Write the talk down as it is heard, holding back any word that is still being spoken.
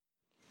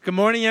Good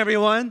morning,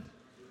 everyone.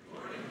 Good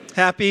morning.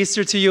 Happy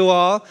Easter to you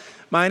all.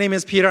 My name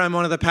is Peter. I'm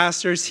one of the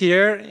pastors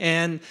here.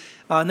 And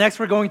next,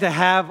 we're going to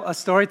have a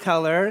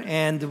storyteller.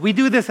 And we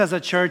do this as a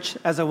church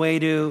as a way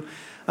to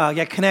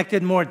get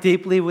connected more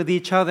deeply with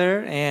each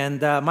other.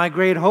 And my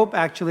great hope,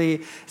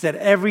 actually, is that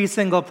every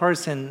single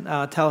person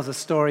tells a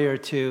story or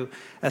two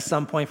at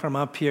some point from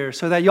up here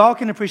so that y'all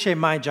can appreciate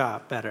my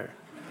job better.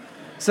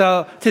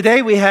 So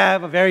today, we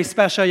have a very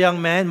special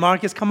young man.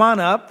 Marcus, come on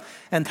up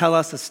and tell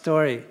us a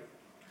story.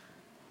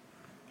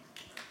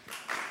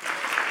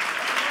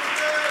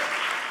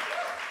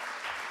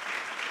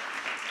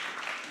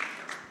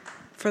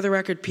 For the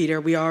record,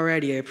 Peter, we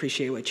already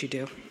appreciate what you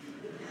do.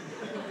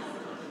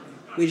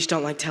 We just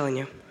don't like telling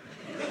you.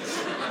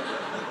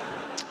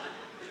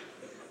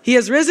 He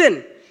has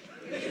risen!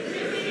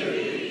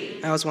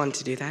 I always wanted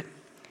to do that.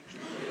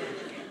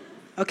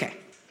 Okay,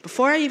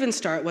 before I even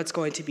start what's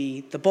going to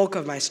be the bulk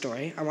of my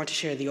story, I want to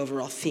share the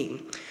overall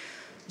theme.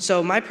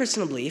 So my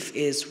personal belief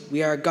is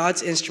we are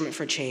God's instrument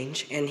for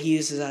change, and he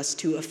uses us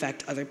to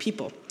affect other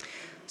people.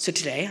 So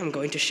today, I'm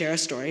going to share a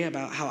story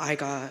about how I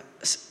got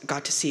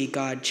to see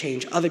God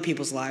change other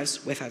people's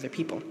lives with other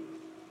people.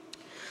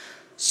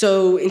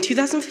 So in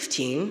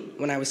 2015,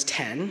 when I was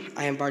 10,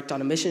 I embarked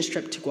on a missions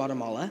trip to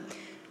Guatemala.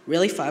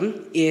 Really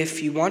fun.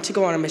 If you want to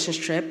go on a missions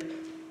trip,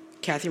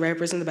 Kathy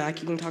Riper's in the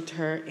back. You can talk to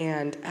her.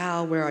 And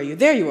Al, where are you?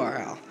 There you are,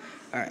 Al.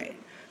 All right.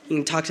 You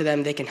can talk to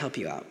them. They can help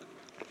you out.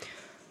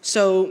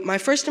 So my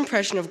first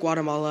impression of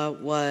Guatemala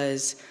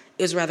was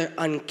it was rather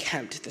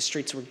unkempt. The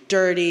streets were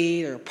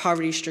dirty, there were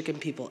poverty-stricken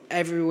people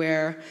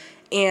everywhere,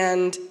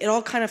 and it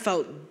all kind of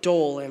felt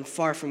dull and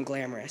far from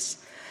glamorous.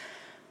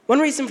 One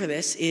reason for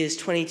this is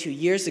 22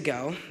 years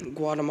ago,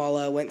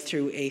 Guatemala went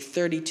through a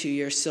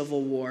 32-year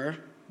civil war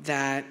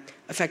that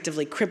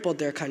effectively crippled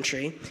their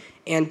country,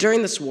 and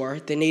during this war,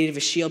 the native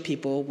Ashil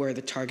people were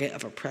the target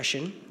of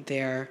oppression,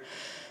 their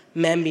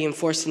men being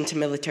forced into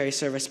military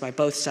service by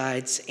both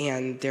sides,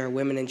 and their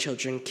women and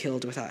children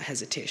killed without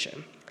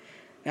hesitation.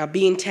 Now,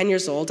 being 10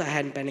 years old, I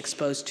hadn't been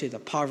exposed to the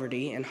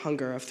poverty and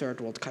hunger of third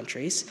world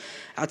countries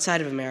outside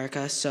of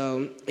America,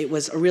 so it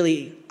was a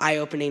really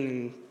eye-opening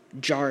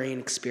and jarring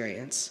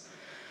experience.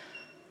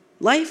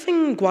 Life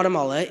in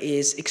Guatemala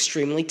is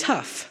extremely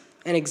tough.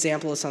 An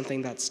example of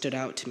something that stood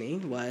out to me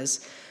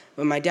was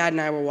when my dad and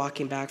I were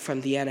walking back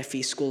from the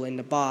NFE school in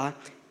Naba,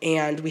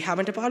 and we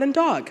happened upon a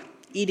dog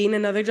eating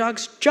another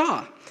dog's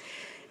jaw.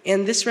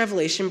 And this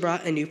revelation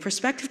brought a new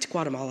perspective to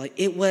Guatemala.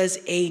 It was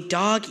a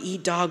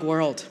dog-eat-dog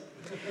world.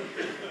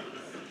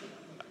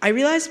 I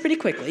realized pretty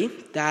quickly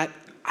that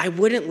I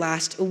wouldn't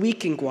last a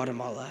week in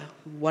Guatemala.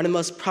 One of the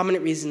most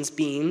prominent reasons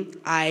being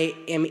I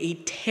am a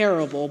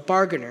terrible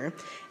bargainer,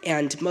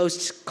 and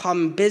most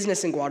common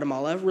business in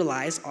Guatemala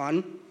relies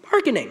on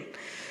bargaining.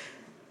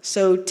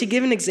 So to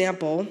give an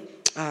example,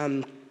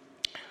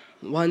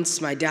 once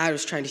my dad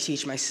was trying to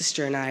teach my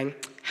sister and I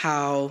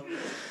how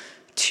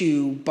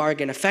to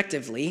bargain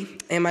effectively,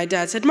 and my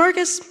dad said,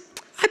 "Marcus,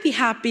 I'd be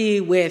happy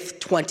with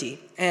 20.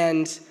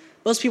 And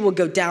most people would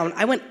go down.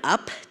 I went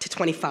up to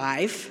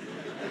 25.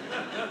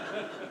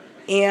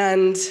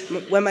 And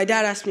when my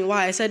dad asked me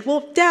why, I said,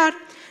 "Well, Dad,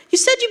 you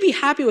said you'd be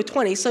happy with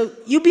 20, so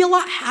you'd be a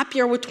lot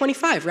happier with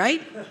 25,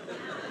 right?"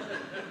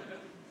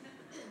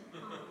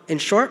 In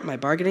short, my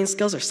bargaining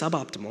skills are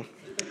suboptimal.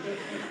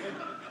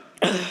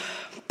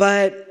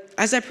 But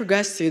as I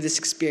progressed through this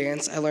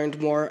experience, I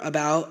learned more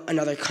about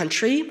another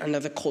country,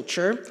 another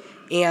culture,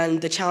 and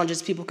the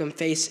challenges people can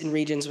face in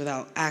regions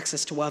without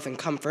access to wealth and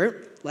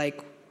comfort,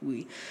 like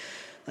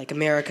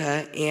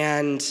America,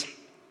 and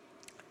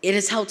it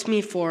has helped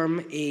me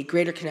form a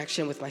greater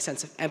connection with my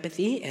sense of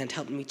empathy and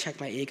helped me check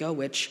my ego,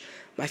 which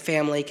my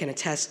family can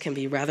attest can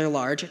be rather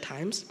large at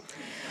times.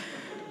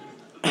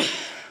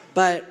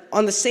 But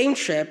on the same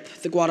trip,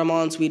 the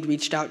Guatemalans we'd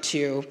reached out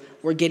to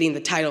were getting the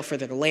title for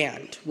their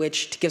land,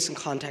 which, to give some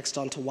context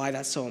onto why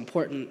that's so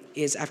important,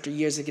 is after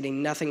years of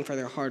getting nothing for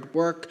their hard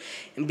work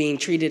and being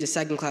treated as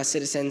second-class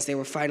citizens, they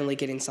were finally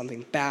getting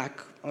something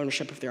back,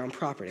 ownership of their own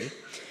property.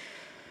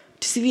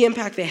 To see the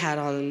impact that had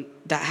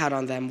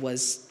on them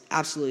was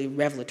absolutely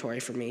revelatory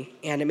for me,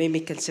 and it made me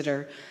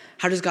consider,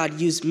 how does God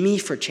use me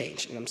for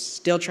change? And I'm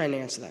still trying to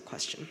answer that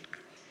question.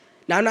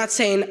 Now, I'm not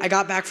saying I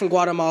got back from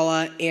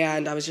Guatemala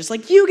and I was just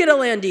like, you get a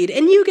land deed,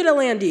 and you get a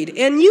land deed,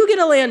 and you get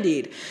a land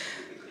deed.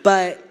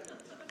 But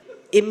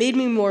it made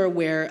me more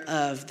aware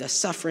of the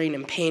suffering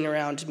and pain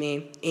around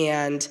me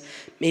and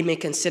made me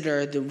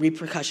consider the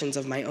repercussions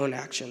of my own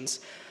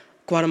actions.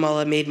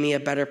 Guatemala made me a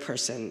better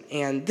person.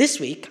 And this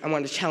week, I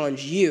want to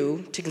challenge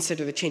you to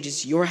consider the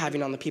changes you're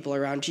having on the people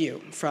around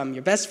you, from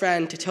your best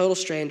friend to total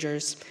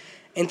strangers,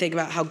 and think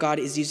about how God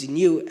is using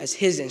you as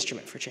his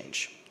instrument for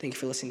change. Thank you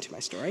for listening to my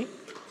story.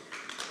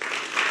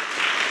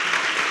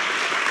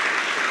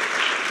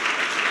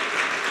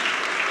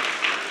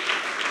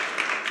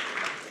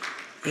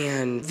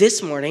 And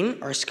this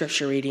morning, our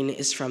scripture reading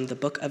is from the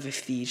book of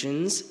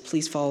Ephesians.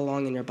 Please follow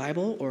along in your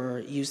Bible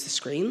or use the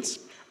screens.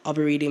 I'll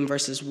be reading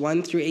verses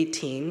 1 through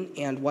 18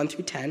 and 1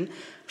 through 10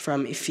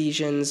 from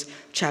Ephesians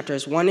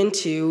chapters 1 and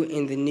 2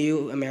 in the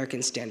New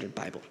American Standard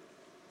Bible.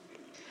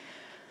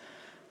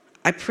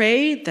 I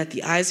pray that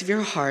the eyes of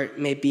your heart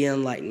may be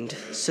enlightened,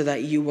 so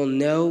that you will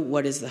know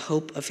what is the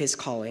hope of his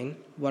calling,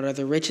 what are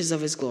the riches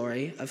of his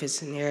glory, of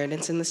his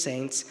inheritance in the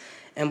saints,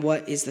 and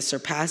what is the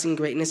surpassing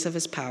greatness of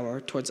his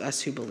power towards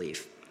us who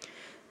believe.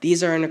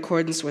 These are in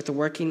accordance with the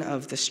working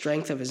of the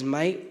strength of his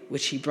might,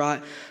 which he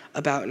brought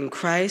about in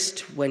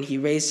Christ when he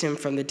raised him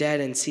from the dead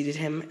and seated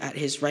him at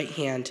his right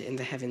hand in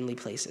the heavenly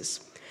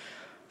places,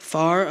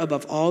 far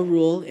above all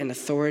rule and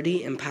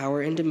authority and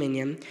power and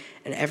dominion,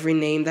 and every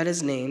name that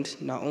is named,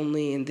 not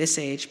only in this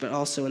age, but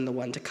also in the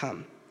one to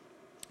come.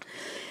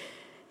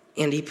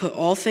 And he put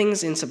all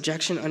things in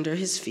subjection under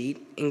his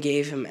feet, and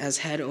gave him as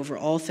head over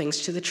all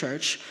things to the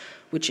church,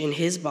 which in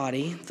his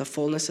body, the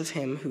fullness of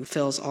him who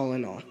fills all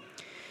in all.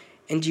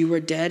 And you were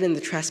dead in the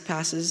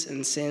trespasses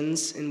and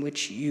sins in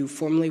which you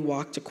formerly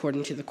walked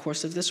according to the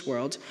course of this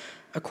world,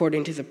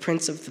 according to the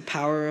prince of the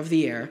power of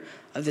the air,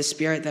 of the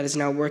spirit that is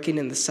now working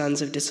in the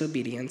sons of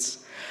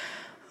disobedience.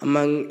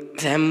 Among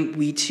them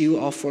we too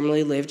all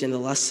formerly lived in the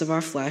lusts of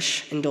our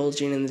flesh,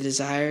 indulging in the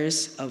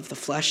desires of the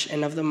flesh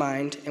and of the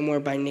mind, and were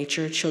by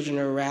nature children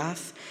of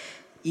wrath,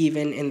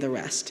 even in the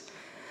rest.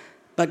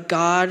 But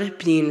God,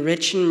 being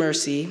rich in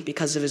mercy,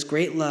 because of his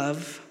great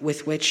love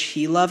with which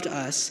he loved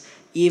us,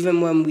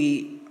 even when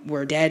we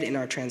were dead in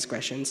our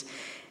transgressions,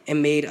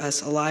 and made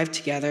us alive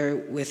together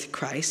with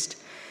Christ,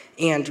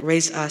 and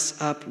raised us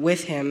up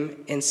with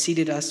him, and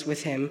seated us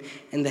with him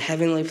in the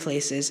heavenly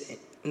places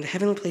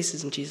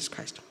in Jesus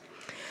Christ,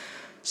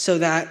 so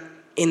that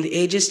in the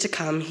ages to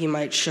come he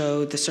might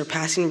show the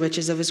surpassing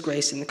riches of his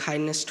grace and the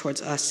kindness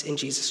towards us in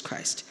Jesus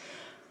Christ.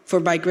 For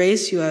by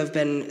grace you have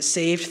been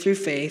saved through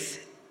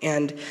faith,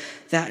 and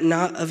that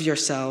not of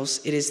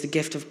yourselves, it is the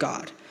gift of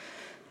God,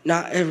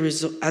 not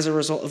as a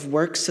result of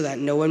works, so that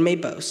no one may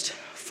boast.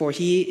 For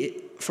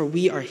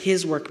we are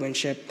his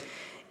workmanship,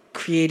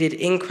 created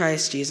in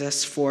Christ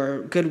Jesus for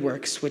good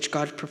works, which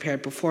God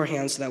prepared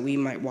beforehand so that we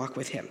might walk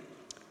with him.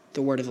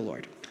 The word of the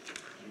Lord.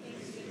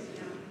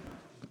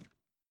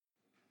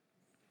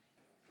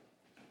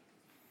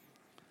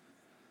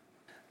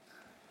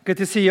 Good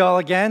to see you all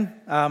again.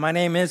 My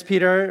name is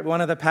Peter,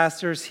 one of the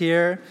pastors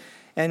here,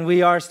 and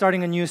we are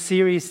starting a new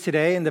series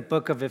today in the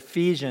book of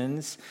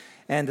Ephesians,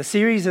 and the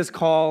series is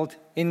called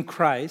In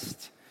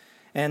Christ.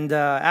 And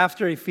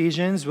after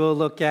Ephesians, we'll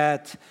look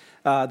at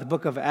the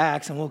book of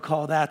Acts, and we'll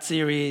call that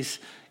series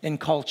In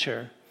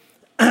Culture.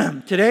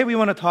 Today, we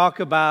want to talk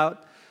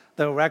about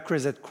the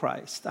Requisite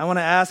Christ. I want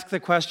to ask the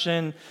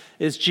question,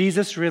 is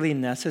Jesus really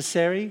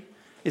necessary?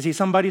 Is he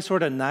somebody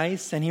sort of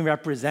nice, and he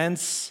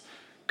represents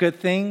good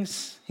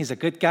things? He's a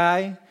good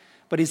guy,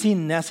 but is he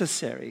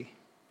necessary?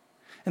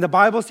 And the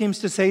Bible seems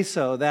to say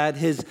so, that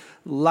his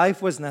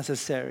life was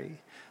necessary,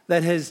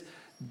 that his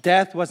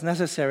death was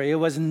necessary. It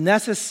was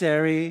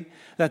necessary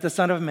that the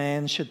Son of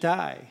Man should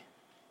die.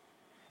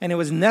 And it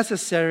was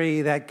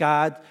necessary that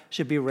God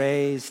should be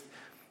raised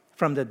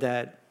from the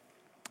dead.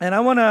 And I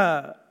want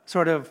to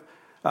sort of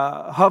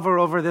hover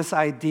over this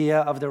idea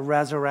of the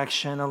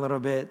resurrection a little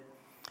bit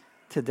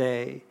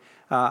today.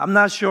 I'm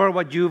not sure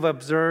what you've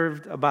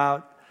observed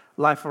about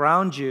life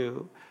around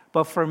you,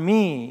 but for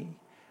me,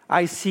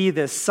 I see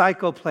this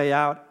cycle play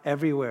out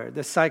everywhere.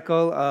 The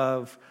cycle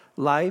of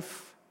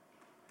life,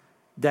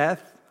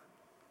 death,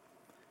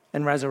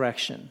 and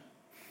resurrection.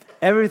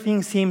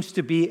 Everything seems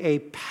to be a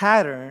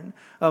pattern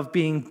of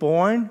being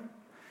born,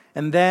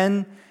 and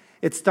then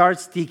it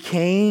starts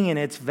decaying in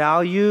its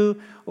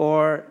value,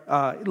 or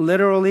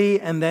literally,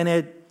 and then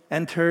it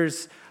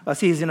enters a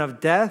season of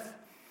death,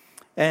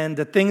 and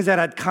the things that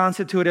had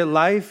constituted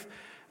life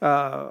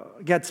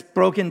gets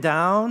broken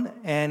down,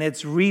 and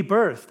it's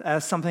rebirthed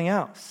as something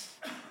else.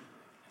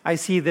 I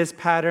see this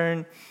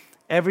pattern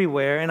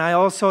everywhere, and I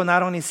also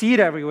not only see it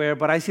everywhere,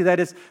 but I see that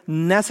it's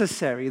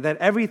necessary, that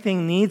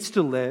everything needs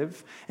to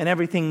live, and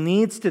everything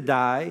needs to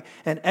die,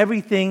 and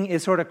everything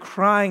is sort of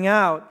crying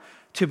out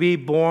to be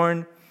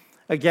born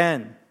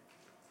again.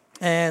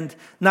 And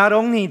not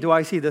only do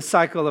I see the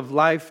cycle of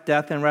life,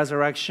 death, and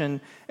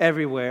resurrection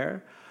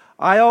everywhere,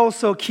 I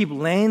also keep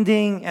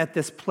landing at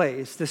this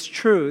place, this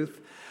truth,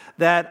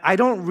 that I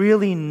don't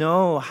really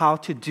know how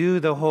to do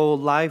the whole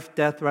life,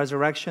 death,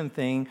 resurrection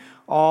thing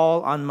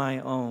all on my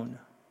own.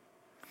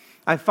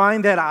 I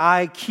find that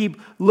I keep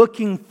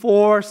looking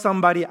for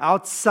somebody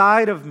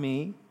outside of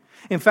me.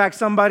 In fact,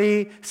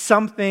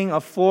 something, a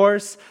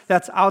force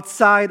that's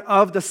outside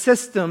of the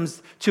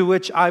systems to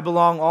which I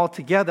belong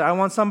altogether. I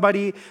want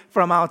somebody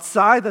from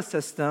outside the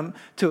system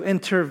to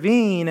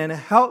intervene and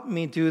help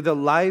me do the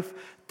life,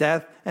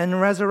 death,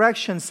 and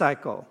resurrection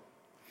cycle.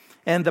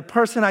 And the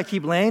person I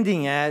keep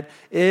landing at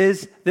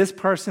is this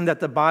person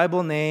that the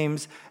Bible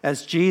names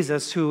as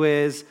Jesus, who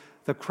is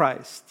the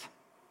Christ.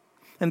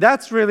 And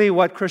that's really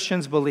what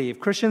Christians believe.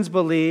 Christians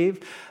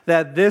believe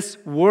that this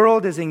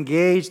world is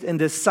engaged in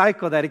this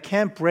cycle that it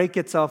can't break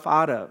itself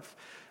out of.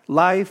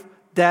 Life,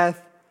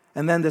 death,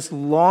 and then this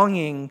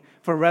longing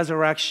for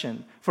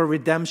resurrection, for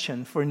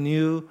redemption, for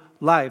new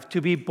life,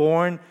 to be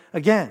born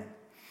again.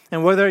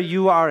 And whether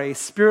you are a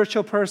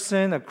spiritual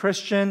person, a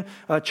Christian,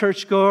 a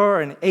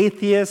churchgoer, an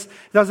atheist,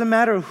 it doesn't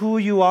matter who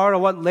you are or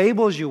what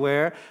labels you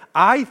wear,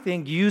 I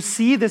think you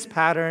see this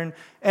pattern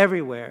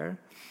everywhere.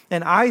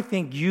 And I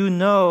think you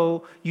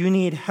know you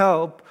need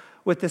help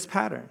with this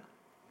pattern.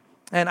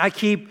 And I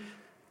keep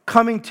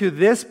coming to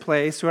this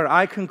place where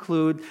I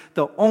conclude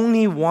the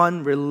only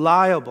one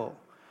reliable,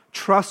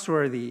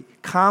 trustworthy,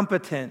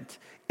 competent,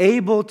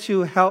 able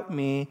to help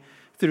me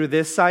through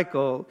this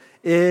cycle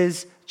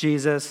is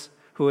Jesus,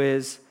 who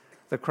is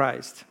the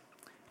Christ.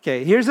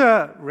 Okay, here's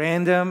a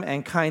random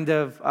and kind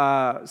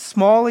of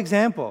small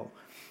example.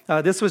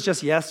 This was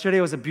just yesterday.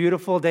 It was a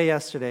beautiful day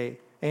yesterday.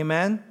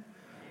 Amen?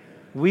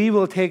 We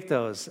will take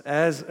those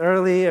as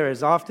early or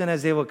as often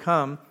as they will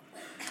come.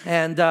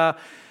 And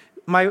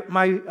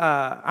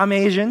I'm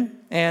Asian,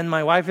 and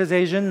my wife is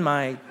Asian.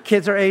 My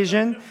kids are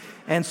Asian.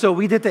 And so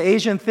we did the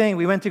Asian thing.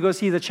 We went to go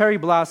see the cherry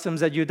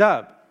blossoms at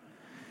UW.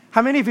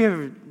 How many of you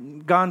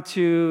have gone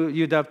to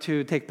UW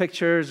to take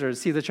pictures or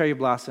see the cherry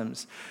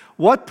blossoms?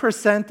 What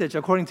percentage,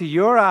 according to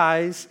your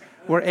eyes,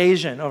 were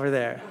Asian over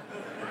there?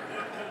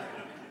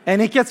 And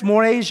it gets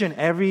more Asian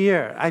every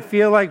year. I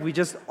feel like we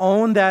just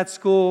own that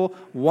school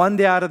one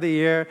day out of the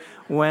year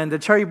when the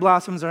cherry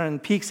blossoms are in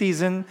peak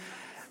season.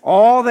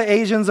 All the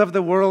Asians of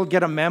the world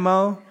get a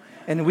memo,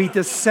 and we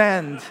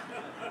descend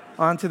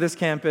onto this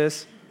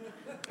campus.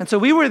 And so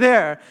we were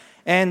there,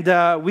 and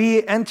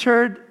we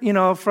entered,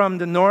 from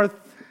the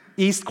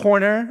northeast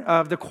corner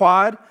of the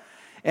quad,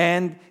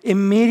 and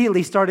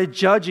immediately started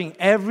judging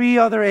every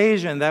other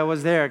Asian that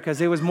was there,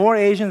 because it was more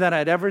Asian than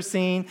I'd ever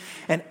seen,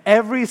 and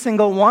every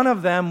single one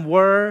of them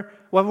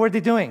what were they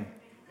doing?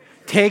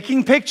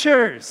 Taking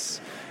pictures,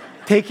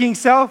 taking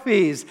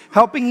selfies,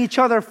 helping each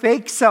other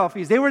fake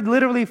selfies. They were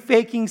literally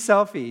faking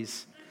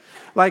selfies,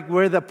 like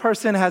where the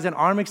person has an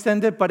arm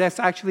extended, but it's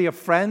actually a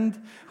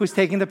friend who's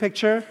taking the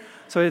picture,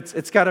 so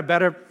it's got a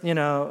better,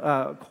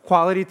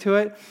 quality to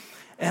it.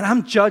 And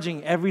I'm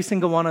judging every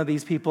single one of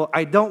these people.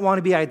 I don't want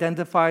to be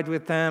identified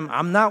with them.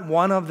 I'm not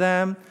one of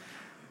them.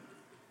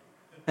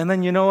 And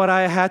then you know what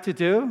I had to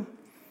do?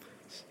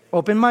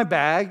 Open my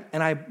bag,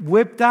 and I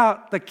whipped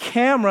out the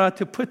camera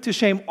to put to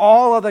shame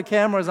all of the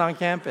cameras on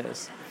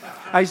campus.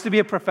 I used to be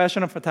a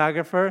professional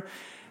photographer.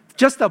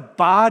 Just the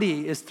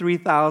body is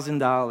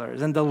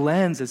 $3,000, and the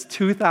lens is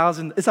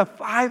 $2,000. It's a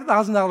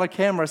 $5,000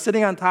 camera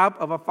sitting on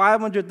top of a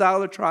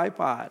 $500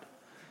 tripod.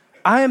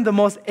 I am the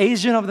most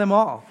Asian of them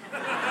all.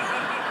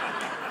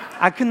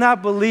 I could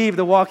not believe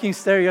the walking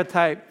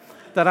stereotype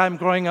that I'm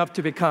growing up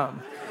to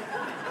become.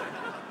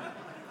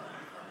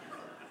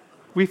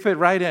 We fit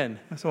right in.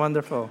 It's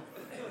wonderful.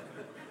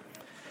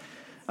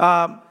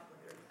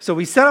 So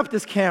we set up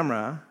this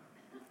camera.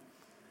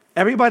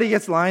 Everybody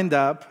gets lined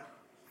up.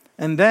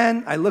 And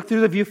then I look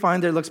through the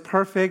viewfinder. It looks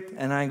perfect.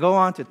 And I go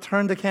on to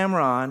turn the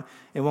camera on.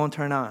 It won't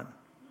turn on.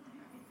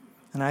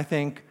 And I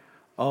think,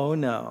 oh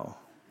no.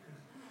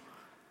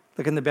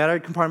 Look in the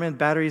battery compartment.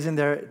 Battery's in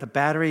there. The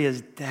battery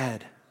is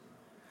dead.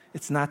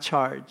 It's not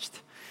charged.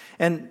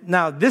 And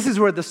now this is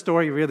where the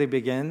story really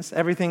begins.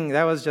 Everything,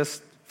 that was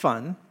just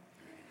fun.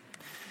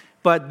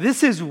 But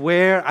this is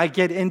where I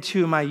get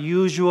into my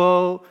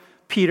usual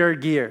Peter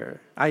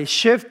gear. I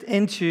shift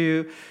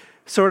into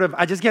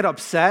I just get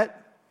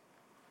upset.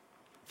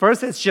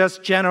 First, it's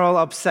just general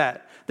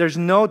upset. There's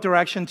no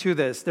direction to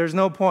this. There's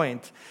no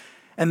point.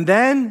 And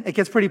then it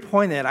gets pretty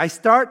pointed. I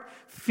start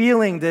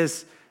feeling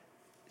this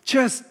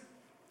just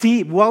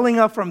deep, welling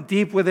up from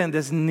deep within,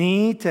 this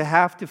need to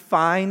have to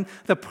find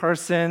the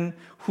person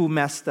who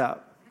messed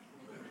up.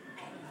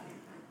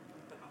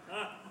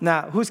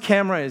 Now, whose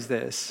camera is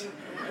this?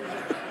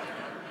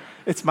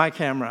 It's my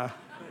camera.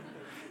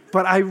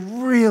 But I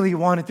really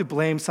wanted to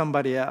blame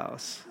somebody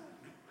else.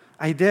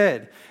 I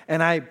did.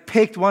 And I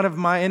picked one of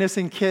my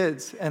innocent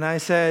kids, and I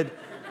said,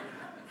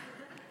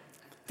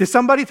 did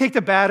somebody take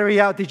the battery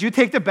out? Did you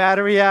take the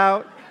battery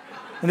out?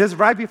 And this is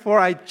right before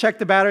I checked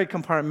the battery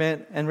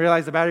compartment and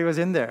realized the battery was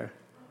in there.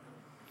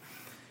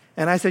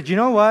 And I said, you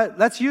know what?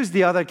 Let's use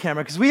the other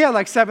camera, because we had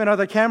like 7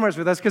 other cameras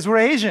with us because we're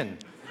Asian.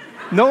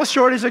 No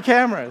shortage of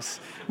cameras.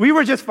 We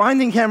were just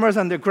finding cameras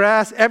on the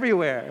grass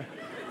everywhere.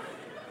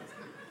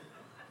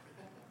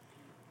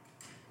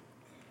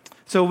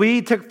 So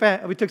we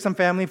took some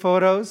family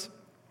photos.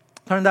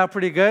 Turned out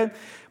pretty good.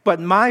 But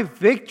my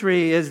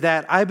victory is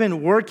that I've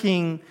been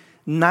working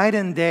night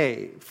and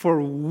day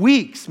for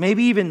weeks,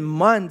 maybe even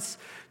months,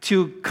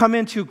 to come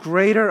into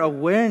greater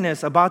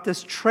awareness about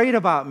this trait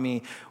about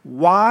me.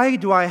 Why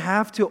do I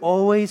have to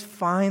always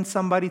find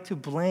somebody to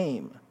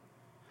blame?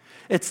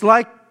 It's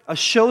like a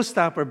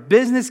showstopper.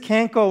 Business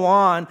can't go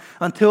on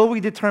until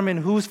we determine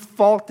whose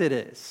fault it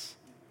is.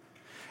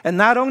 And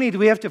not only do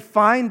we have to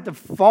find the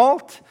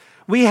fault,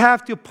 we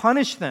have to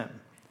punish them.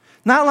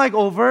 Not like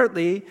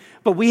overtly,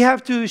 but we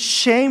have to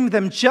shame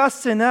them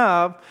just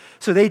enough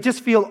so they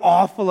just feel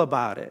awful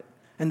about it.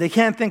 And they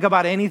can't think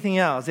about anything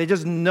else. They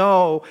just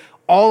know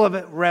all of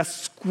it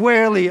rests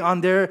squarely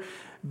on their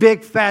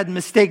big, fat,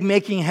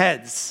 mistake-making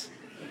heads.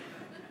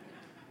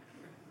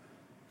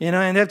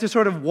 And they have to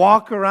sort of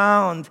walk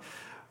around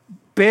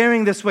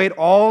bearing this weight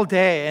all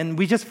day, and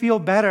we just feel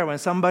better when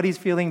somebody's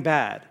feeling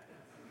bad.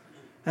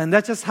 And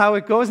that's just how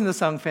it goes in the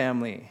Sung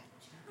family.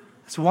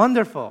 It's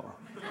wonderful.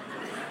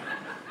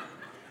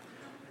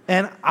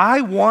 And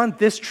I want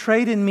this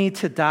trait in me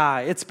to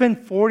die. It's been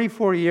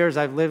 44 years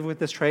I've lived with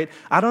this trait.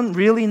 I don't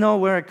really know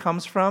where it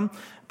comes from,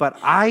 but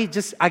I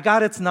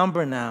got its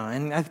number now,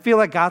 and I feel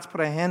like God's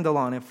put a handle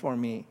on it for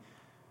me.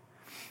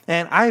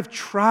 And I've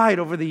tried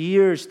over the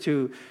years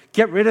to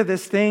get rid of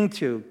this thing,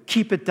 to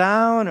keep it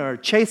down or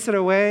chase it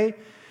away,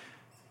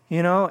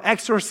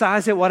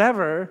 exorcise it,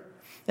 whatever,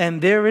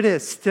 and there it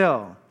is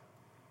still.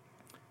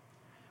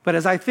 But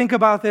as I think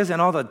about this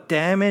and all the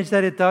damage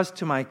that it does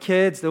to my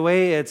kids, the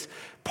way it's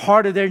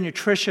part of their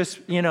nutritious,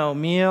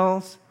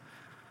 meals,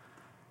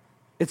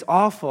 it's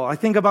awful. I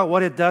think about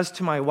what it does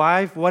to my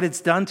wife, what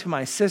it's done to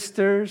my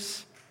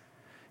sisters,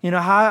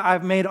 how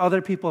I've made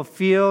other people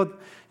feel,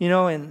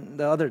 in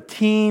the other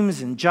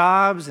teams and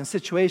jobs and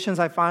situations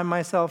I find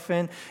myself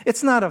in.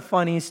 It's not a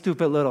funny,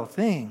 stupid little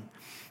thing.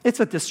 It's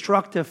a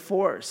destructive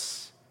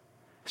force.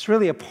 It's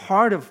really a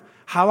part of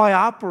how I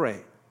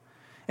operate.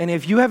 And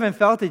if you haven't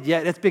felt it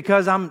yet, it's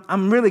because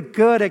I'm really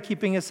good at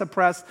keeping it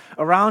suppressed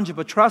around you.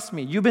 But trust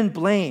me, you've been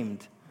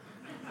blamed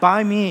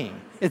by me.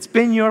 It's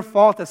been your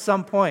fault at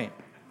some point.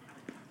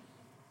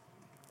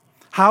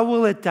 How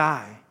will it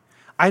die?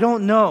 I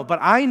don't know, but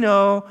I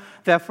know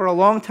that for a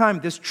long time,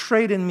 this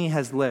trait in me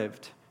has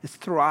lived. It's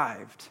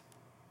thrived.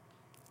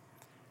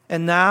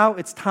 And now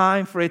it's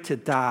time for it to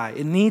die.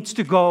 It needs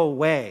to go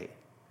away.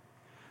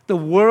 The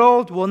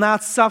world will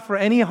not suffer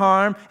any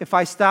harm if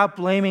I stop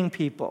blaming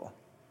people.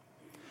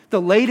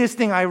 The latest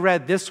thing I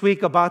read this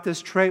week about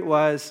this trait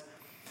was,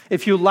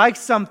 if you like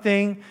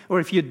something or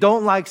if you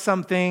don't like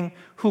something,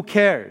 who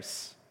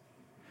cares?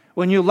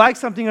 When you like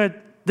something or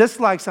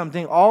dislike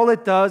something, all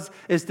it does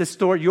is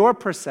distort your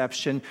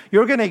perception.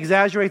 You're going to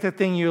exaggerate the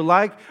thing you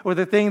like or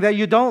the thing that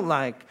you don't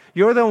like.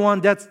 You're the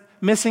one that's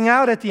missing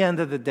out at the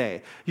end of the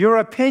day. Your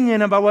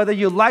opinion about whether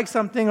you like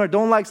something or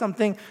don't like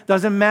something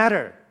doesn't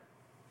matter.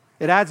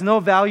 It adds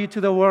no value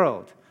to the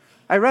world.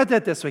 I read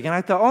that this week and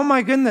I thought, oh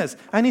my goodness,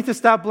 I need to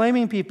stop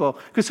blaming people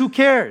because who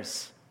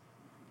cares?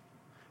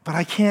 But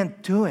I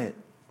can't do it.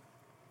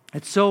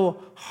 It's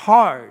so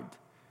hard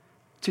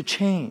to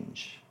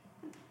change.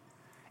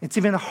 It's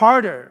even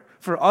harder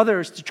for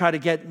others to try to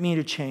get me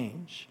to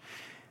change.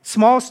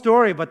 Small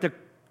story, but the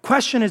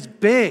question is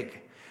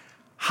big.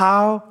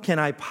 How can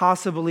I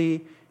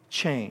possibly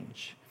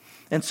change?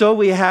 And so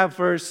we have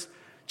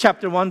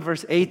chapter 1,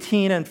 verse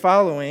 18 and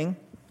following.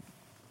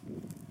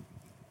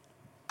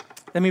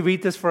 Let me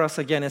read this for us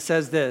again. It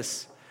says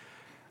this: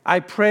 I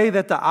pray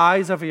that the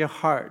eyes of your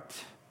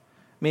heart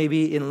may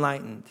be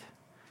enlightened,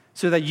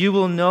 so that you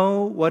will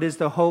know what is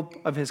the hope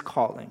of his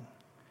calling.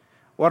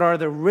 What are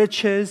the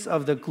riches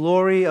of the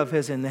glory of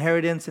his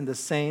inheritance in the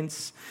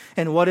saints?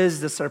 And what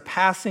is the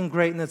surpassing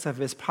greatness of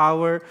his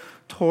power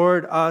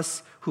toward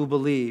us who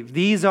believe?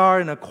 These are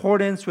in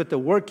accordance with the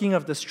working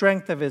of the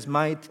strength of his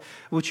might,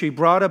 which he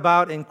brought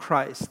about in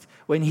Christ,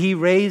 when he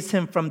raised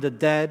him from the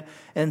dead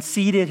and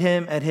seated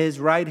him at his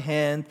right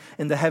hand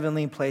in the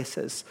heavenly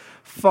places,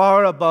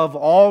 far above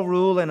all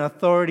rule and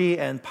authority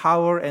and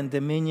power and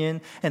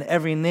dominion and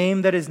every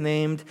name that is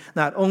named,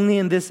 not only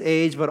in this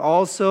age, but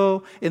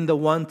also in the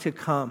one to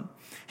come.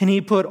 And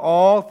he put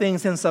all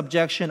things in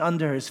subjection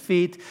under his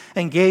feet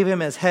and gave him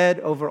as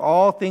head over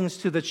all things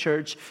to the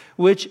church,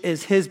 which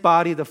is his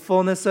body, the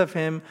fullness of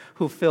him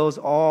who fills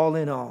all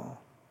in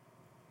all.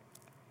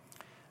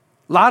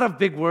 A lot of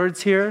big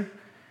words here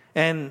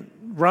and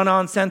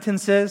run-on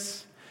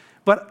sentences,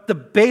 but the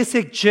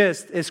basic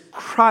gist is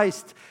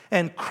Christ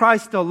and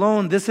Christ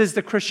alone. This is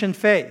the Christian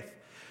faith.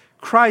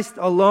 Christ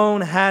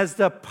alone has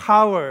the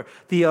power,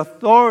 the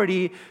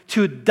authority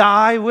to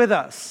die with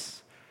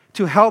us,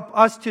 to help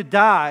us to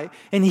die,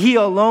 and he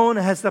alone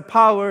has the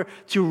power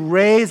to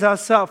raise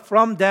us up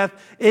from death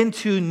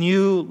into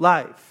new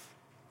life.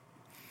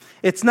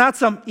 It's not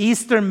some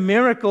Easter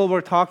miracle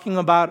we're talking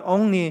about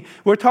only.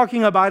 We're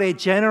talking about a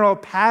general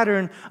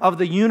pattern of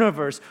the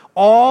universe.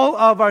 All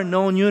of our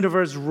known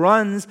universe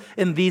runs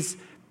in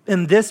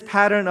this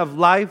pattern of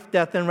life,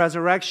 death, and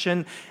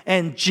resurrection.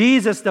 And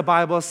Jesus, the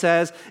Bible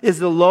says, is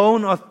the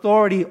lone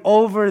authority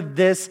over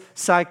this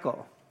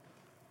cycle.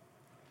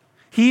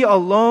 He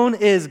alone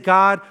is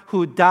God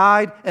who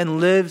died and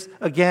lives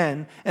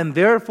again, and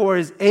therefore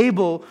is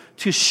able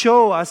to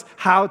show us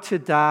how to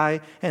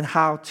die and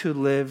how to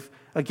live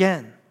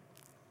again.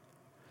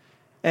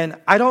 And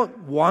I don't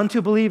want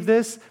to believe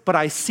this, but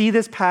I see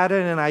this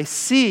pattern and I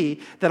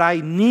see that I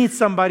need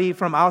somebody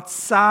from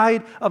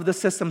outside of the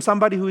system,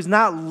 somebody who's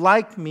not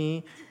like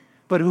me,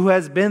 but who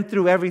has been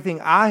through everything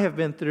I have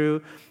been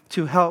through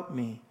to help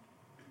me.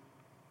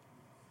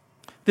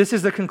 This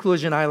is the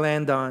conclusion I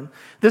land on.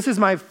 This is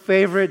my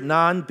favorite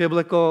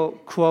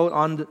non-biblical quote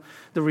on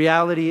the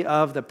reality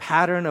of the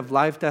pattern of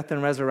life, death,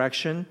 and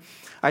resurrection.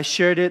 I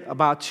shared it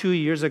about 2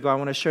 years ago. I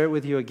want to share it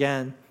with you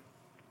again.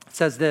 It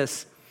says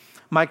this,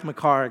 Mike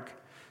McHargue: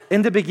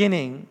 in the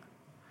beginning,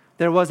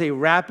 there was a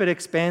rapid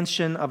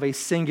expansion of a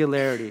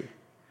singularity.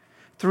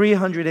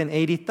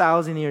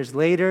 380,000 years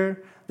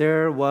later,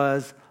 there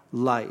was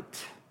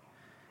light.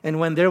 And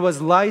when there was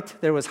light,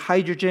 there was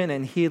hydrogen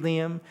and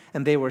helium,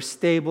 and they were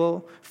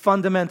stable,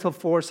 fundamental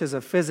forces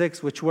of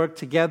physics which worked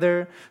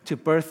together to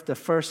birth the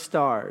first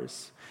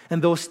stars.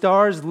 And those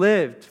stars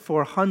lived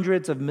for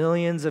hundreds of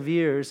millions of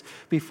years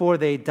before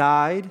they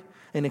died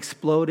and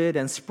exploded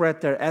and spread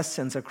their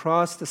essence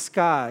across the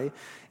sky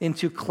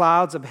into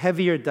clouds of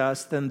heavier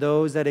dust than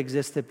those that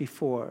existed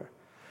before.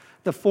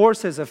 The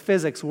forces of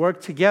physics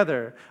worked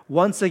together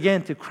once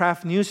again to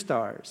craft new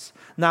stars,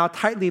 now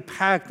tightly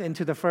packed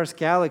into the first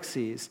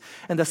galaxies,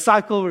 and the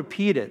cycle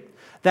repeated.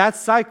 That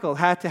cycle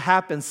had to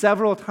happen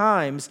several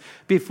times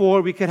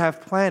before we could have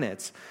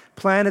planets.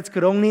 Planets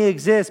could only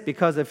exist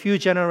because a few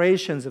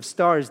generations of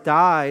stars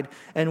died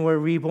and were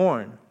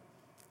reborn.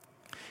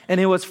 And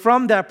it was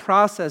from that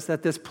process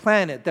that this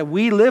planet that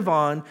we live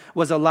on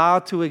was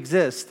allowed to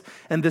exist.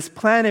 And this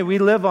planet we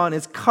live on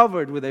is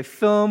covered with a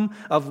film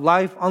of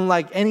life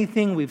unlike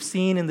anything we've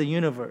seen in the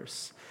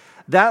universe.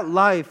 That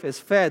life is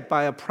fed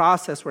by a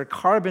process where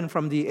carbon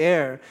from the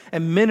air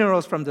and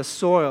minerals from the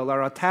soil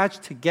are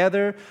attached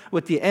together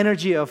with the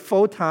energy of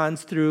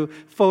photons through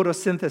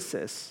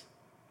photosynthesis.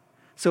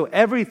 So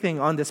everything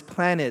on this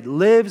planet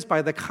lives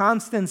by the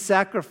constant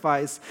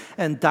sacrifice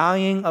and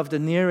dying of the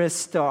nearest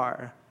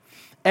star.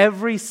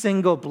 Every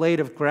single blade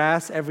of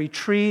grass, every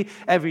tree,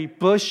 every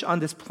bush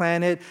on this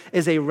planet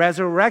is a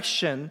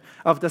resurrection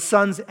of the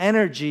sun's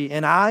energy,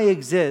 and I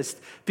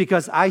exist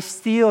because I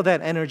steal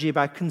that energy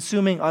by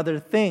consuming other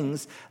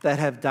things that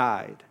have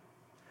died.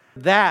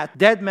 That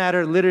dead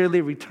matter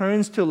literally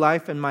returns to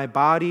life in my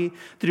body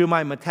through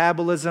my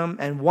metabolism,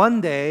 and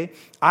one day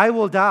I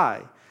will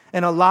die,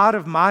 and a lot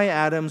of my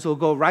atoms will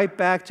go right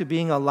back to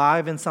being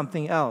alive in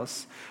something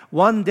else.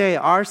 One day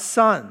our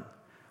sun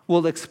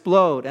will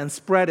explode and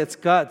spread its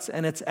guts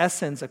and its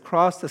essence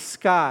across the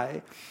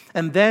sky,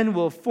 and then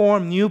will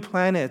form new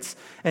planets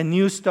and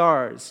new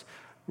stars.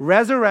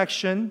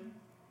 Resurrection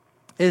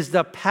is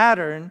the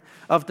pattern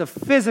of the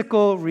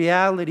physical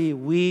reality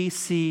we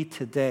see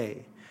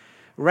today.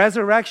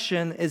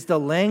 Resurrection is the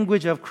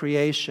language of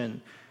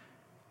creation.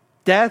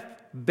 Death,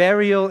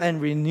 burial,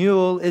 and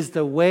renewal is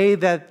the way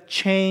that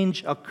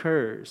change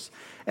occurs.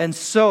 And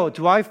so,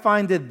 do I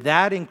find it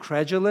that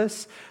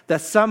incredulous that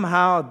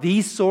somehow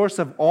the source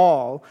of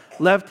all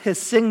left his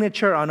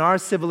signature on our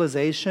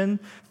civilization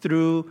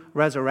through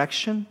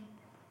resurrection?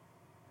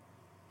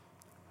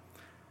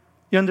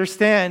 You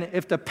understand,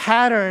 if the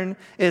pattern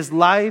is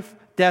life,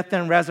 death,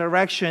 and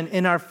resurrection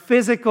in our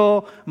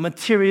physical,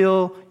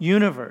 material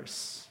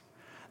universe,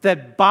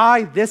 that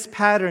by this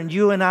pattern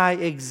you and I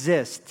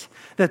exist,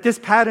 that this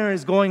pattern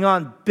is going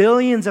on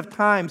billions of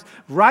times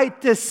right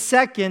this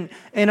second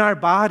in our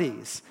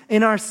bodies,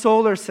 in our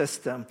solar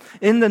system,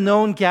 in the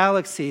known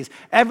galaxies.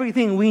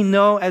 Everything we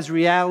know as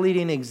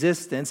reality and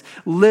existence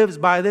lives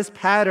by this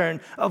pattern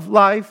of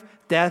life,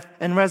 death,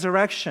 and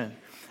resurrection.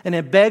 And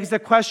it begs the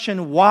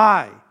question,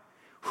 why?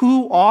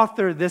 Who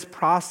authored this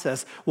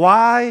process?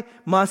 Why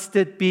must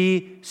it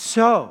be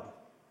so?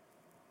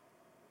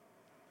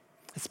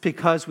 It's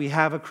because we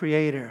have a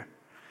creator.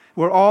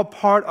 We're all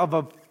part of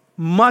a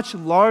much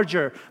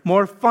larger,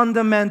 more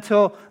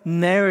fundamental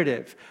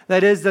narrative.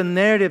 That is the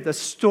narrative, the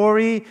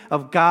story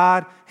of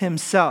God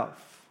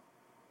himself.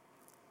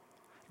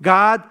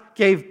 God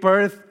gave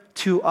birth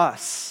to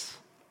us.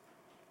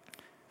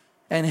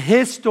 And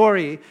his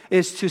story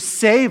is to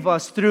save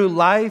us through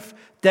life,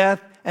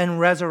 death, and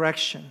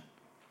resurrection.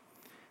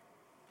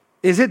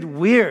 Is it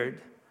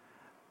weird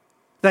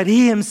that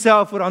he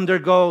himself would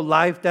undergo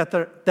life,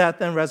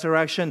 death, and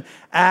resurrection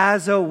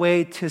as a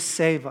way to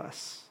save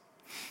us?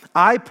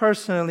 I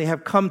personally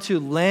have come to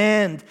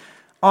land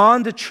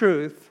on the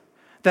truth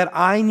that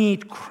I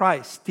need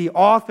Christ, the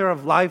author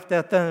of life,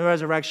 death, and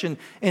resurrection,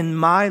 in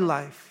my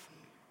life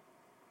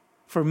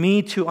for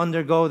me to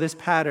undergo this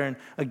pattern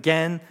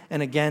again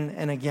and again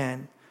and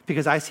again,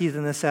 because I see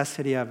the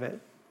necessity of it.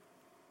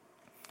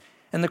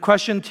 And the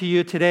question to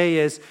you today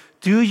is,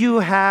 do you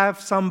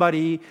have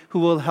somebody who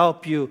will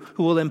help you,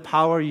 who will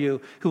empower you,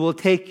 who will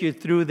take you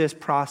through this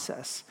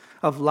process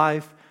of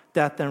life,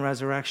 death, and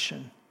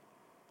resurrection?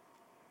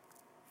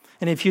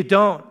 And if you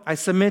don't, I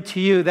submit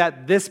to you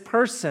that this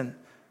person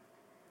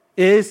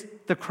is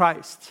the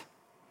Christ.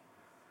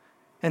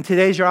 And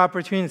today's your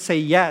opportunity to say,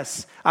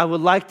 yes, I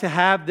would like to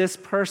have this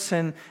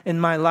person in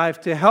my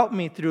life to help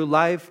me through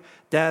life,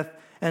 death,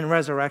 and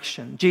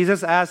resurrection.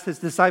 Jesus asked his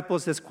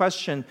disciples this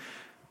question,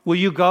 will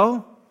you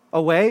go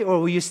away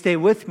or will you stay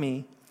with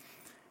me?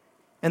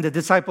 And the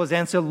disciples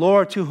answered,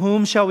 Lord, to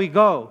whom shall we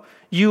go?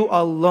 You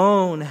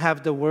alone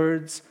have the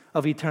words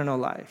of eternal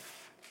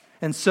life.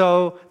 And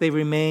so they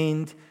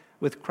remained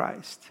with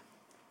Christ.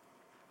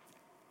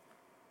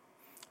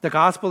 The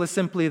gospel is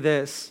simply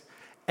this: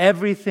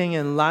 everything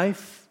in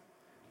life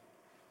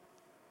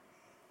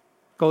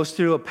goes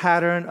through a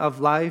pattern of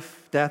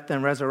life, death,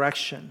 and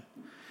resurrection.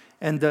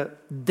 And the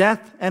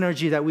death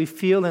energy that we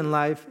feel in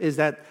life is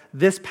that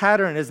this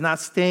pattern is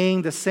not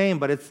staying the same,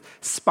 but it's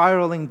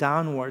spiraling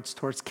downwards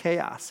towards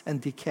chaos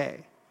and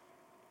decay.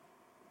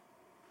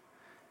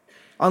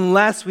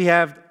 unless we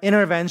have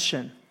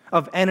intervention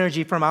of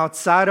energy from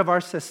outside of our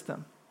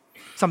system,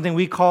 something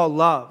we call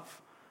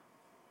love,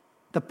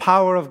 the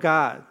power of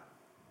God.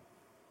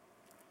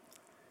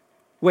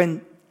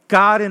 When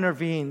God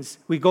intervenes,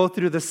 we go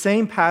through the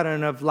same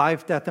pattern of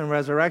life, death, and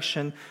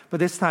resurrection, but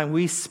this time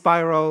we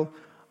spiral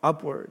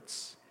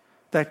upwards.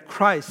 That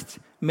Christ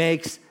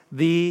makes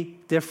the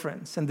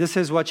difference. And this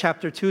is what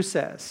chapter 2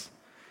 says.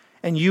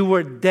 And you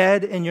were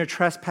dead in your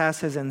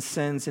trespasses and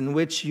sins, in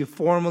which you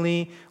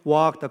formerly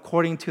walked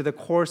according to the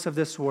course of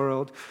this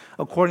world,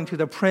 according to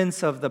the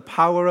prince of the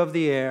power of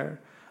the air,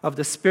 of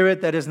the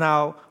spirit that is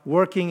now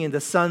working in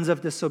the sons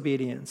of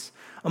disobedience.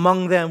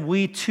 Among them,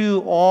 we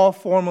too all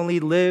formerly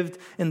lived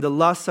in the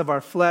lusts of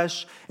our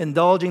flesh,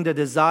 indulging the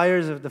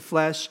desires of the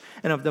flesh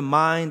and of the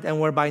mind, and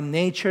were by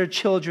nature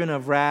children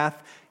of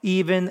wrath,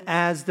 even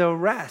as the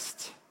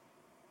rest.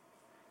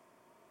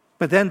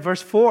 But then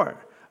verse 4,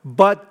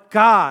 but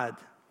God,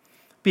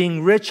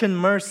 being rich in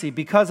mercy,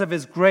 because of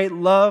his great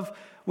love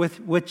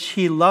with which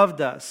he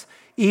loved us,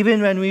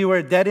 even when we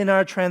were dead in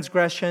our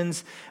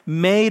transgressions,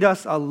 made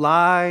us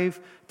alive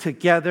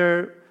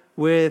together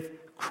with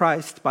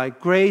Christ. By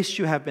grace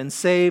you have been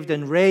saved,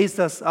 and raised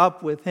us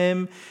up with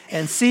him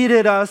and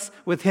seated us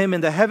with him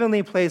in the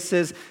heavenly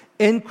places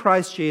in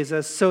Christ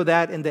Jesus, so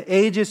that in the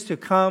ages to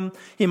come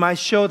he might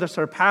show the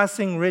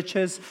surpassing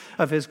riches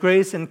of his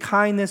grace and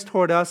kindness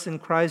toward us in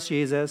Christ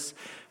Jesus.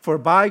 For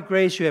by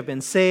grace you have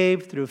been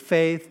saved through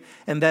faith,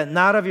 and that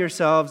not of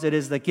yourselves, it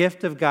is the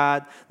gift of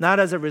God, not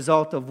as a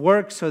result of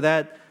works, so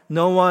that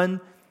no one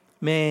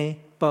may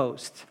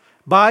boast.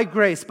 By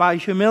grace, by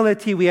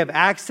humility, we have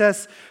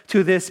access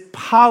to this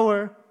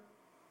power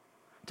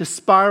to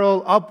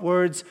spiral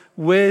upwards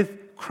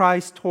with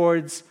Christ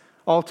towards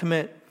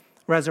ultimate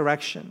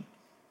resurrection.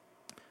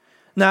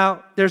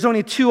 Now, there's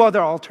only two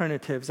other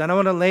alternatives, and I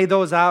want to lay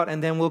those out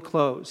and then we'll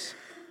close.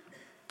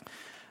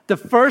 The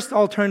first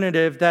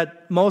alternative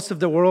that most of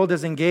the world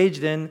is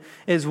engaged in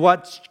is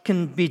what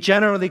can be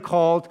generally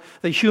called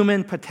the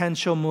human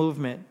potential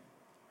movement.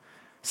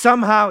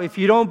 Somehow, if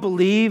you don't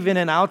believe in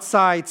an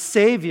outside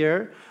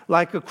Savior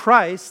like a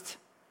Christ,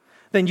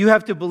 then you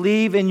have to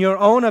believe in your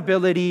own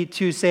ability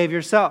to save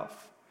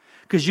yourself,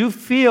 because you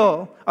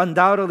feel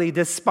undoubtedly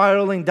this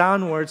spiraling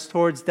downwards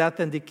towards death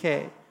and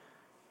decay.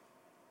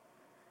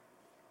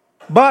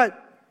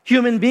 But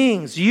human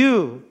beings,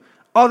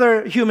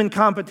 other human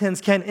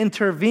competence can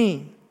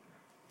intervene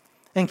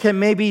and can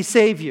maybe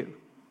save you.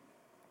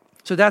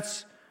 So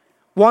that's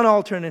one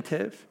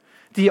alternative.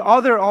 The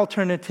other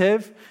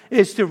alternative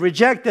is to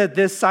reject that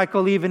this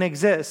cycle even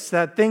exists,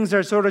 that things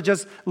are sort of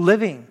just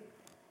living.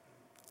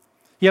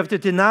 You have to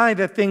deny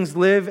that things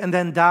live and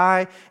then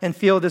die and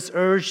feel this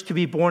urge to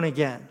be born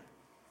again.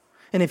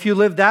 And if you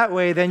live that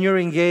way, then you're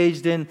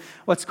engaged in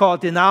what's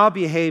called denial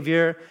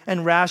behavior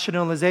and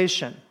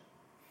rationalization.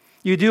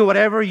 You do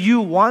whatever you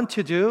want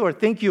to do or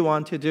think you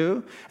want to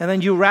do, and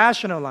then you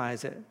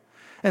rationalize it.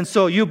 And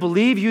so you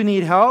believe you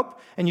need help,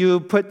 and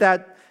you put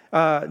that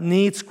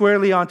need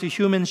squarely onto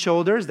human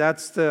shoulders.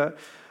 That's the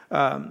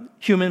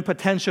human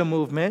potential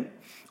movement.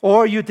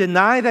 Or you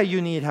deny that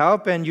you need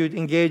help, and you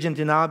engage in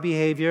denial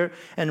behavior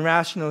and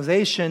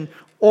rationalization.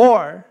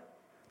 Or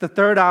the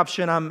third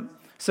option I'm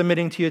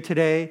submitting to you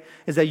today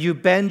is that you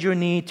bend your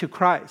knee to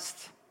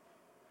Christ.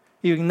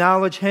 You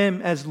acknowledge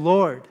him as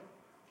Lord.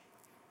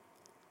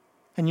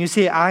 And you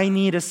say, I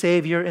need a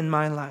Savior in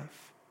my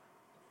life.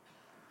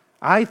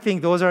 I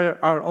think those are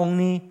our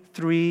only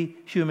three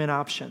human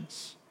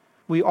options.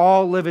 We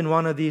all live in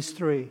one of these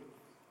three.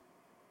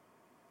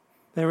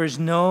 There is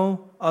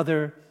no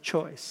other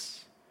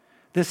choice.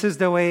 This is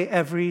the way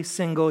every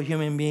single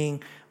human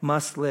being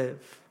must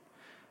live.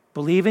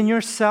 Believe in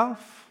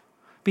yourself,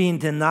 be in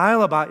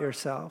denial about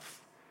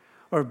yourself,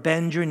 or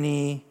bend your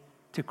knee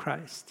to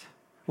Christ.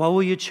 What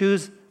will you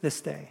choose this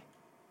day?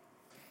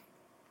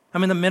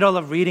 I'm in the middle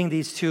of reading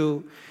these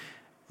two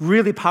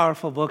really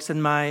powerful books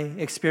in my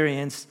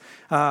experience.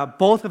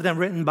 Both of them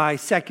written by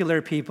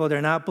secular people.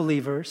 They're not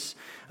believers.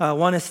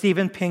 One is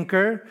Steven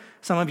Pinker.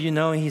 Some of you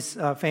know he's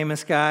a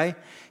famous guy.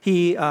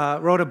 He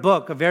wrote a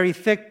book, a very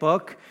thick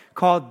book,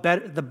 called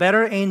The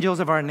Better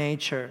Angels of Our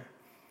Nature.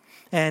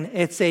 And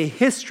it's a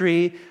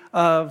history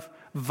of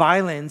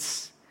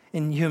violence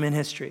in human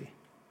history.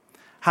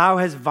 How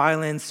has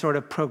violence sort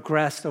of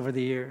progressed over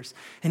the years?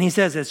 And he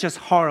says it's just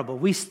horrible.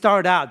 We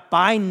start out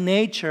by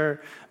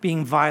nature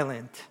being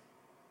violent.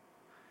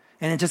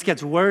 And it just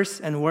gets worse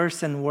and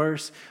worse and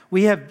worse.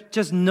 We have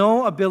just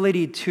no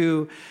ability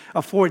to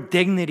afford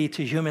dignity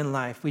to human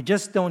life. We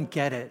just don't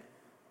get it,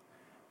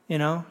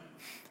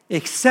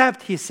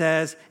 Except, he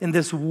says, in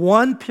this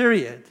one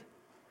period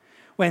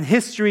when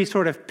history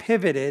sort of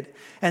pivoted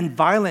and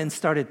violence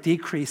started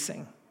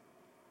decreasing.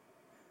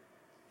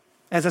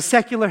 As a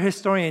secular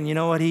historian, you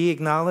know what he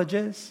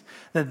acknowledges?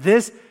 That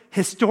this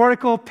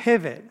historical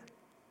pivot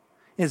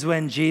is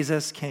when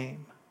Jesus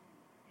came.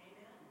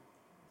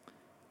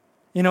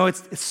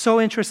 It's so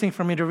interesting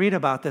for me to read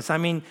about this. I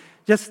mean,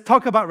 just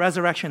talk about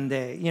Resurrection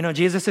Day.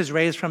 Jesus is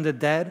raised from the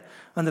dead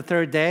on the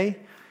third day.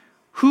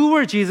 Who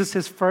were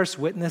Jesus' first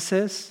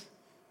witnesses?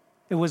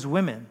 It was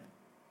women.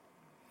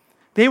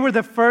 They were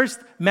the first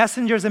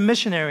messengers and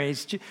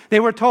missionaries. They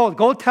were told,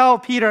 go tell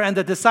Peter and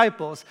the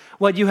disciples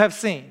what you have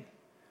seen.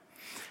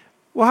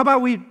 Well, how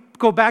about we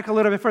go back a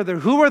little bit further?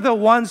 Who were the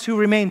ones who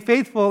remained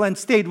faithful and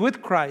stayed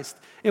with Christ?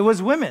 It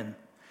was women.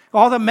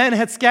 All the men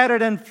had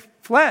scattered and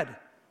fled.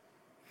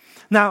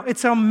 Now,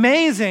 it's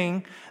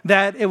amazing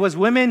that it was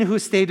women who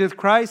stayed with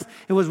Christ.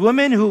 It was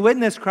women who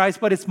witnessed Christ.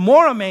 But it's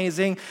more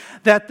amazing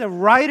that the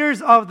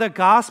writers of the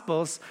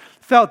Gospels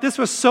felt this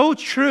was so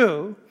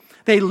true,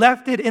 they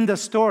left it in the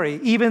story,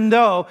 even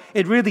though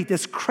it really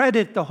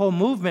discredited the whole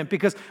movement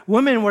because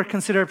women were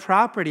considered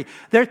property.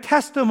 Their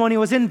testimony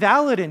was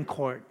invalid in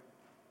court.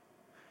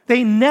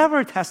 They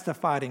never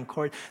testified in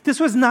court. This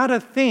was not a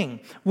thing.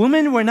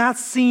 Women were not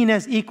seen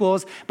as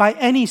equals by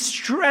any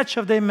stretch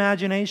of the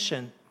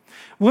imagination.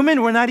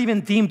 Women were not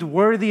even deemed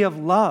worthy of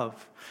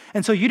love.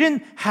 And so you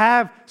didn't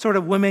have sort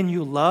of women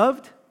you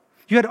loved.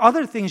 You had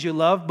other things you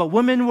loved, but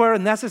women were a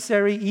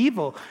necessary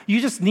evil. You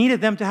just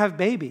needed them to have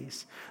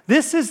babies.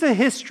 This is the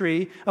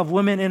history of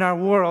women in our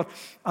world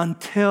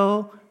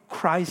until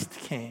Christ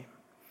came.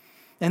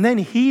 And then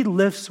he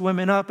lifts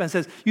women up and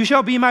says, you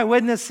shall be my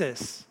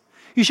witnesses.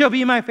 You shall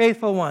be my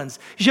faithful ones.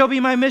 You shall be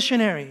my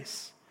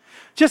missionaries.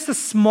 Just a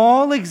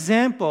small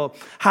example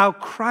how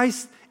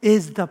Christ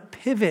is the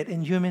pivot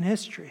in human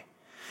history.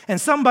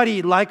 And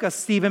somebody like us,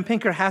 Steven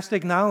Pinker, has to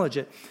acknowledge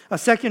it. A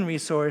second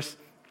resource,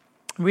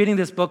 reading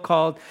this book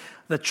called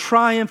The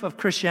Triumph of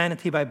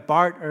Christianity by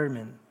Bart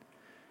Ehrman.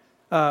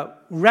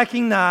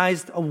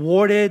 Recognized,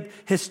 awarded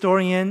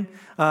historian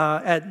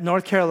at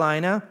North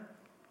Carolina.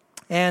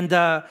 And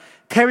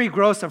Terry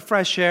Gross of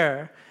Fresh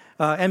Air,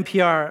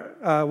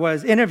 NPR,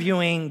 was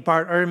interviewing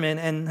Bart Ehrman.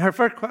 And her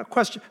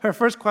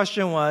first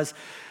question was,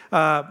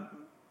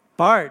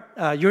 Bart,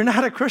 you're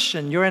not a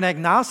Christian, you're an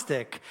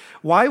agnostic.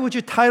 Why would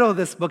you title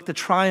this book The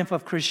Triumph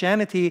of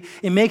Christianity?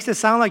 It makes it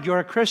sound like you're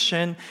a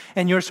Christian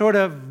and you're sort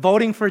of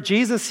voting for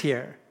Jesus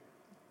here.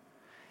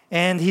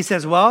 And he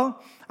says,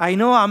 well, I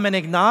know I'm an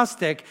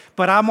agnostic,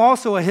 but I'm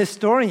also a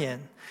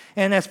historian.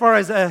 And as far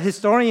as a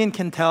historian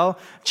can tell,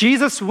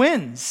 Jesus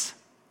wins.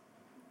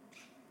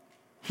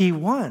 He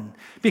won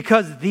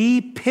because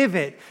the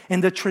pivot in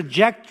the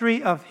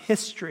trajectory of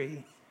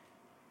history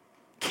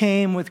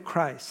came with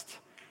Christ.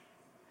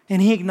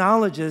 And he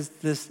acknowledges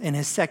this in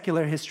his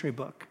secular history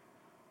book.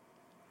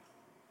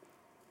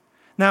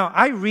 Now,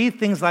 I read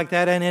things like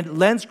that, and it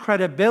lends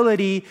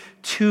credibility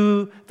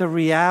to the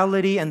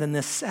reality and the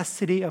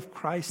necessity of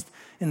Christ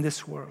in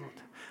this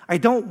world. I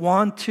don't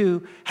want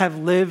to have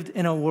lived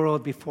in a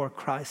world before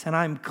Christ, and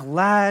I'm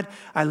glad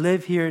I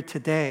live here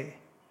today.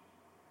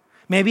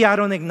 Maybe I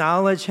don't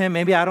acknowledge him.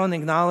 Maybe I don't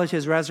acknowledge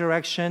his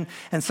resurrection.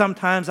 And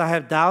sometimes I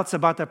have doubts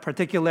about the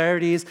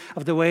particularities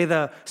of the way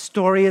the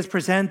story is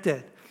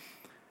presented.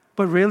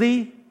 But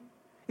really,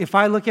 if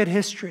I look at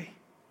history,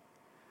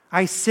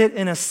 I sit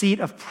in a seat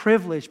of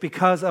privilege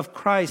because of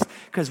Christ,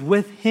 because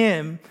with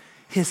him,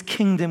 his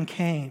kingdom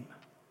came.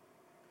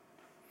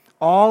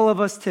 All of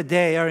us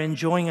today are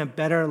enjoying a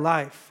better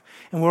life,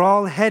 and we're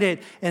all headed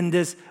in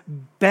this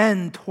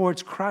bend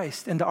towards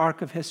Christ in the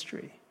arc of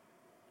history.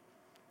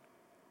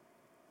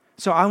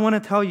 So I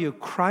want to tell you,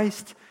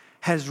 Christ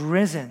has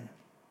risen.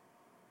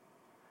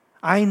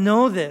 I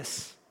know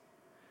this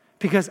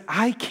because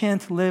I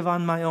can't live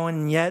on my own,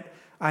 and yet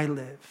I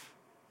live.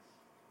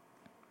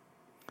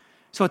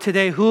 So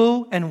today,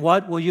 who and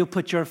what will you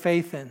put your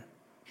faith in?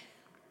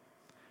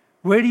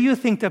 Where do you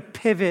think the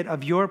pivot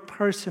of your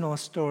personal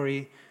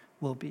story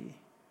will be?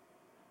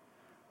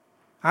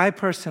 I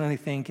personally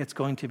think it's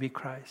going to be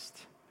Christ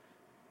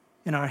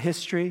in our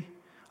history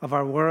of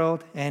our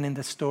world and in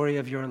the story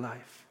of your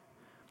life.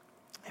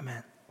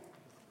 Amen.